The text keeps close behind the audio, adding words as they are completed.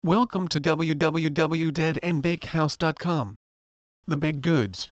Welcome to www.deadandbakehouse.com. The baked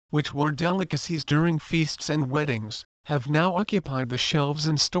goods, which were delicacies during feasts and weddings, have now occupied the shelves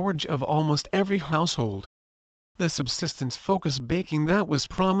and storage of almost every household. The subsistence-focused baking that was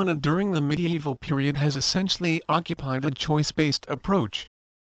prominent during the medieval period has essentially occupied a choice-based approach.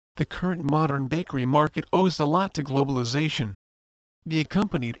 The current modern bakery market owes a lot to globalization. The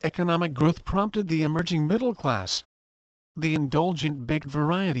accompanied economic growth prompted the emerging middle class. The indulgent baked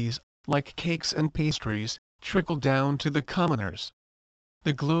varieties, like cakes and pastries, trickle down to the commoners.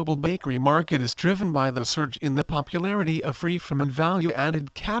 The global bakery market is driven by the surge in the popularity of free-from and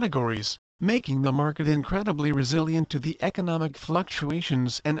value-added categories, making the market incredibly resilient to the economic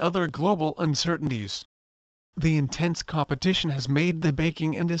fluctuations and other global uncertainties. The intense competition has made the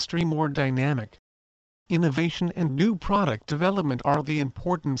baking industry more dynamic. Innovation and new product development are the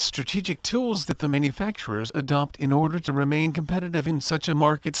important strategic tools that the manufacturers adopt in order to remain competitive in such a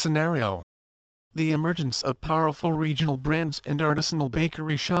market scenario. The emergence of powerful regional brands and artisanal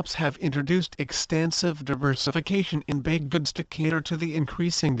bakery shops have introduced extensive diversification in baked goods to cater to the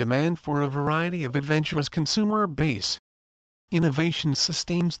increasing demand for a variety of adventurous consumer base. Innovation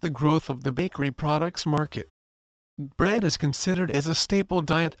sustains the growth of the bakery products market. Bread is considered as a staple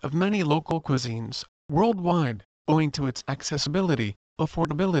diet of many local cuisines worldwide, owing to its accessibility,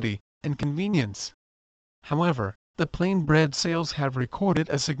 affordability, and convenience. However, the plain bread sales have recorded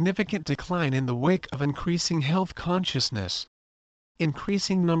a significant decline in the wake of increasing health consciousness.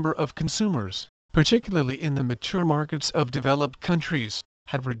 Increasing number of consumers, particularly in the mature markets of developed countries,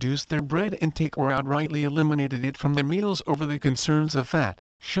 have reduced their bread intake or outrightly eliminated it from their meals over the concerns of fat,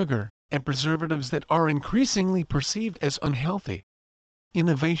 sugar, and preservatives that are increasingly perceived as unhealthy.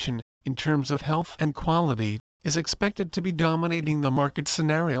 Innovation, in terms of health and quality, is expected to be dominating the market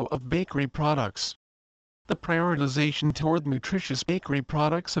scenario of bakery products. The prioritization toward nutritious bakery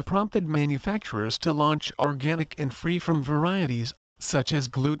products have prompted manufacturers to launch organic and free-from varieties, such as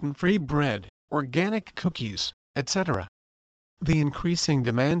gluten-free bread, organic cookies, etc. The increasing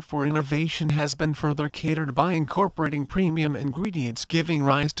demand for innovation has been further catered by incorporating premium ingredients, giving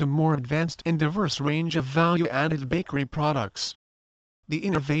rise to more advanced and diverse range of value-added bakery products. The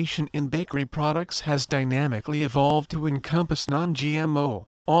innovation in bakery products has dynamically evolved to encompass non-GMO,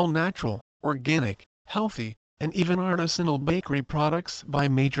 all-natural, organic, healthy, and even artisanal bakery products by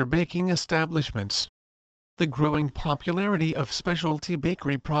major baking establishments. The growing popularity of specialty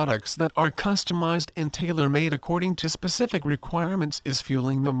bakery products that are customized and tailor-made according to specific requirements is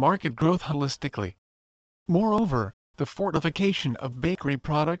fueling the market growth holistically. Moreover, the fortification of bakery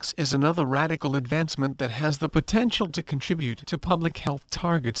products is another radical advancement that has the potential to contribute to public health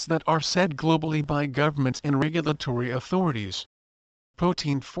targets that are set globally by governments and regulatory authorities.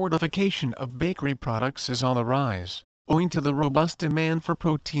 Protein fortification of bakery products is on the rise, owing to the robust demand for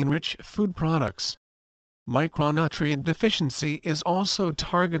protein-rich food products. Micronutrient deficiency is also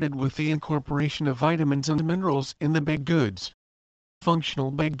targeted with the incorporation of vitamins and minerals in the baked goods. Functional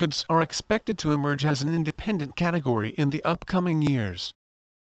baked goods are expected to emerge as an independent category in the upcoming years.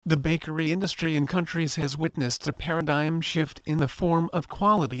 The bakery industry in countries has witnessed a paradigm shift in the form of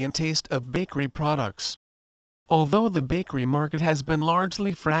quality and taste of bakery products. Although the bakery market has been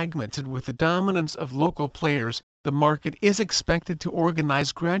largely fragmented with the dominance of local players, the market is expected to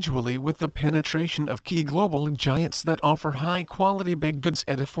organize gradually with the penetration of key global giants that offer high-quality baked goods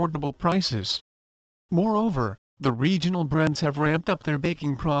at affordable prices. Moreover, the regional brands have ramped up their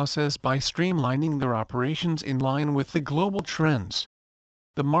baking process by streamlining their operations in line with the global trends.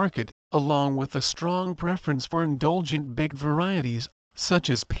 The market, along with a strong preference for indulgent baked varieties, such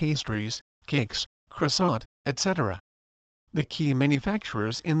as pastries, cakes, croissant, etc. The key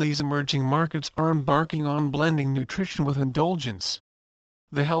manufacturers in these emerging markets are embarking on blending nutrition with indulgence.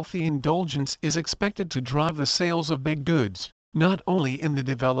 The healthy indulgence is expected to drive the sales of baked goods, not only in the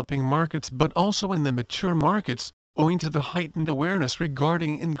developing markets but also in the mature markets, owing to the heightened awareness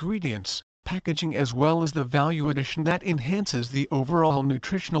regarding ingredients, packaging as well as the value addition that enhances the overall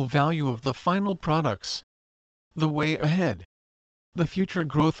nutritional value of the final products. The way ahead. The future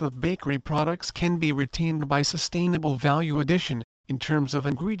growth of bakery products can be retained by sustainable value addition, in terms of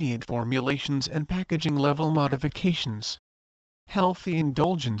ingredient formulations and packaging level modifications. Healthy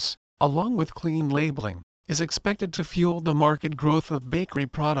indulgence, along with clean labeling, is expected to fuel the market growth of bakery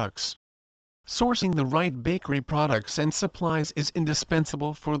products. Sourcing the right bakery products and supplies is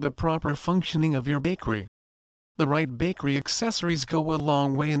indispensable for the proper functioning of your bakery. The right bakery accessories go a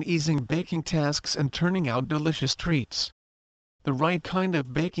long way in easing baking tasks and turning out delicious treats. The right kind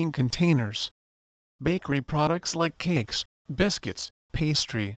of baking containers. Bakery products like cakes, biscuits,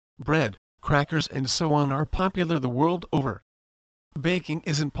 pastry, bread, crackers and so on are popular the world over. Baking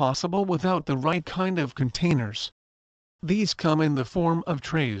isn't possible without the right kind of containers. These come in the form of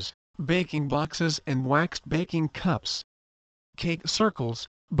trays, baking boxes and waxed baking cups. Cake circles,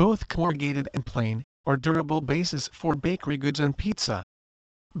 both corrugated and plain, are durable bases for bakery goods and pizza.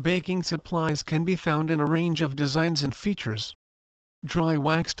 Baking supplies can be found in a range of designs and features. Dry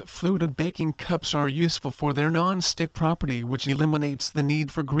waxed fluted baking cups are useful for their non-stick property, which eliminates the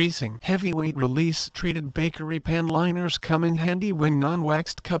need for greasing. Heavyweight release treated bakery pan liners come in handy when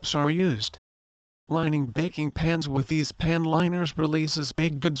non-waxed cups are used. Lining baking pans with these pan liners releases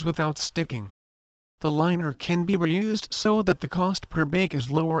baked goods without sticking. The liner can be reused so that the cost per bake is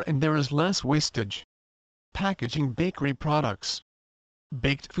lower and there is less wastage. Packaging bakery products.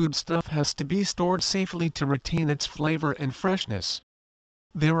 Baked food stuff has to be stored safely to retain its flavor and freshness.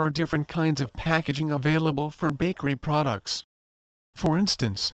 There are different kinds of packaging available for bakery products. For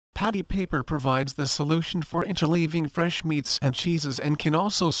instance, patty paper provides the solution for interleaving fresh meats and cheeses and can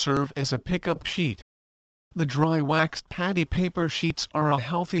also serve as a pickup sheet. The dry waxed patty paper sheets are a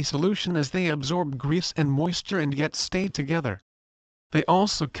healthy solution as they absorb grease and moisture and yet stay together. They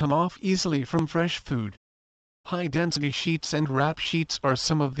also come off easily from fresh food. High-density sheets and wrap sheets are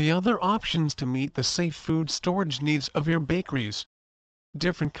some of the other options to meet the safe food storage needs of your bakeries.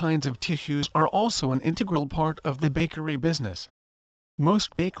 Different kinds of tissues are also an integral part of the bakery business.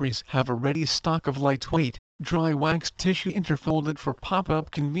 Most bakeries have a ready stock of lightweight, dry waxed tissue interfolded for pop-up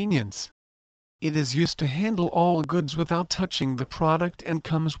convenience. It is used to handle all goods without touching the product and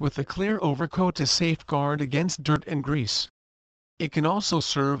comes with a clear overcoat to safeguard against dirt and grease. It can also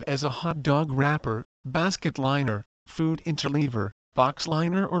serve as a hot dog wrapper, basket liner, food interleaver, box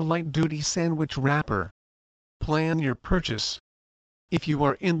liner or light-duty sandwich wrapper. Plan your purchase. If you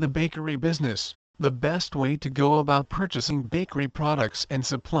are in the bakery business, the best way to go about purchasing bakery products and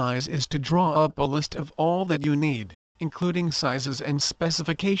supplies is to draw up a list of all that you need, including sizes and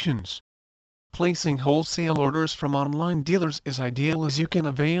specifications. Placing wholesale orders from online dealers is ideal as you can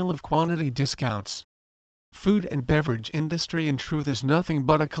avail of quantity discounts. Food and beverage industry in truth is nothing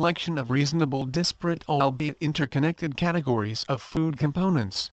but a collection of reasonable disparate albeit interconnected categories of food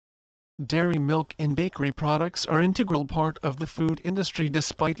components. Dairy milk and bakery products are an integral part of the food industry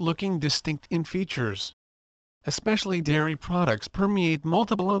despite looking distinct in features. Especially dairy products permeate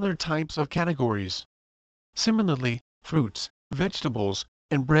multiple other types of categories. Similarly, fruits, vegetables,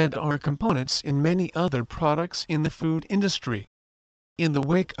 and bread are components in many other products in the food industry. In the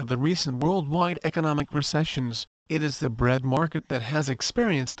wake of the recent worldwide economic recessions, it is the bread market that has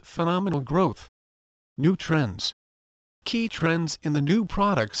experienced phenomenal growth. New trends. Key trends in the new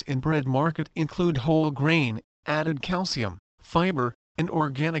products in bread market include whole grain, added calcium, fiber, and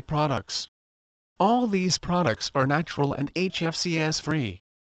organic products. All these products are natural and HFCS-free.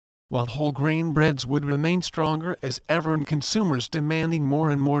 While whole grain breads would remain stronger as ever and consumers demanding more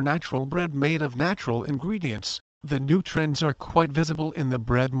and more natural bread made of natural ingredients, the new trends are quite visible in the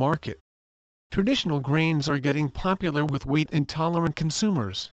bread market. Traditional grains are getting popular with wheat-intolerant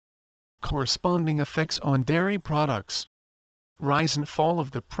consumers. Corresponding effects on dairy products. Rise and fall of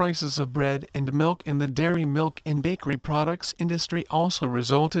the prices of bread and milk in the dairy milk and bakery products industry also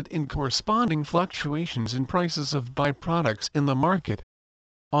resulted in corresponding fluctuations in prices of byproducts in the market.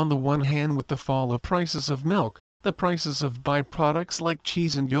 On the one hand, with the fall of prices of milk, the prices of byproducts like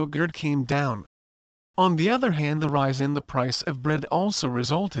cheese and yogurt came down. On the other hand, the rise in the price of bread also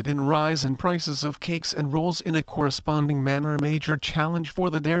resulted in rise in prices of cakes and rolls in a corresponding manner. A major challenge for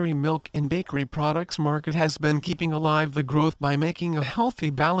the dairy milk and bakery products market has been keeping alive the growth by making a healthy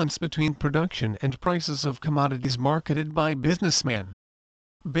balance between production and prices of commodities marketed by businessmen.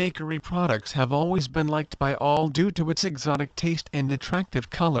 Bakery products have always been liked by all due to its exotic taste and attractive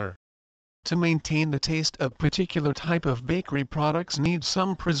color. To maintain the taste of particular type of bakery products need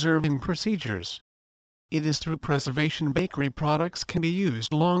some preserving procedures. It is through preservation bakery products can be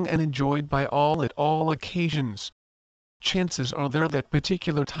used long and enjoyed by all at all occasions. Chances are there that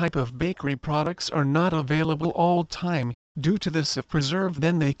particular type of bakery products are not available all time, due to this if preserved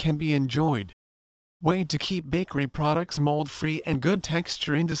then they can be enjoyed. Way to keep bakery products mold-free and good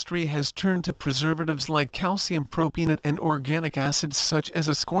texture. Industry has turned to preservatives like calcium propionate and organic acids such as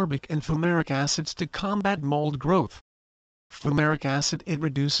ascorbic and fumaric acids to combat mold growth. Fumaric acid it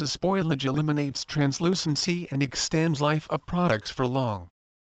reduces spoilage, eliminates translucency and extends life of products for long.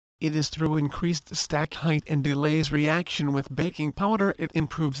 It is through increased stack height and delays reaction with baking powder it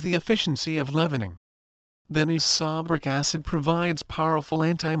improves the efficiency of leavening. Then isobric acid provides powerful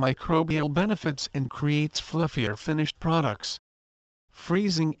antimicrobial benefits and creates fluffier finished products.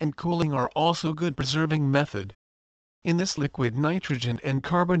 Freezing and cooling are also good preserving method. In this liquid nitrogen and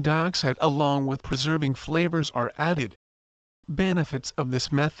carbon dioxide along with preserving flavors are added. Benefits of this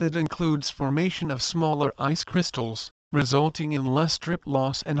method includes formation of smaller ice crystals, resulting in less drip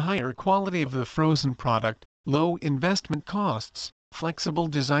loss and higher quality of the frozen product, low investment costs, flexible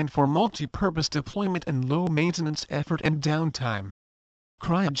design for multi-purpose deployment and low maintenance effort and downtime.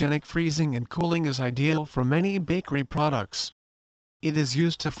 Cryogenic freezing and cooling is ideal for many bakery products. It is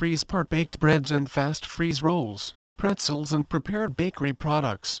used to freeze part-baked breads and fast-freeze rolls, pretzels and prepared bakery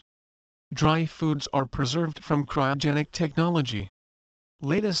products. Dry foods are preserved from cryogenic technology.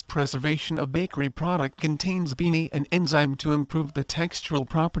 Latest preservation of bakery product contains BNE, an enzyme to improve the textural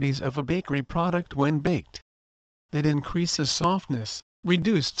properties of a bakery product when baked. That increases softness,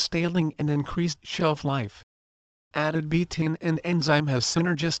 reduced staling and increased shelf life. Added betaine and enzyme has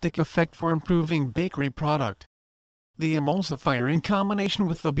synergistic effect for improving bakery product. The emulsifier in combination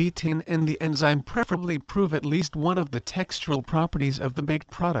with the betaine and the enzyme preferably improve at least one of the textural properties of the baked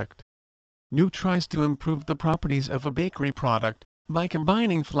product. New tries to improve the properties of a bakery product by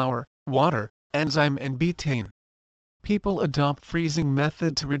combining flour, water, enzyme and betaine. People adopt freezing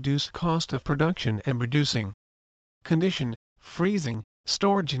method to reduce cost of production and reducing condition, freezing,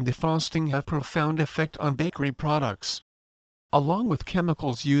 storage and defrosting have profound effect on bakery products. Along with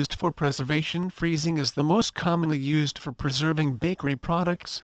chemicals used for preservation, freezing is the most commonly used for preserving bakery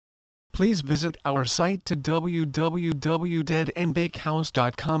products. Please visit our site to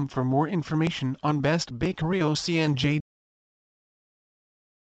www.deadendbakehouse.com for more information on Best Bakery OCNJ.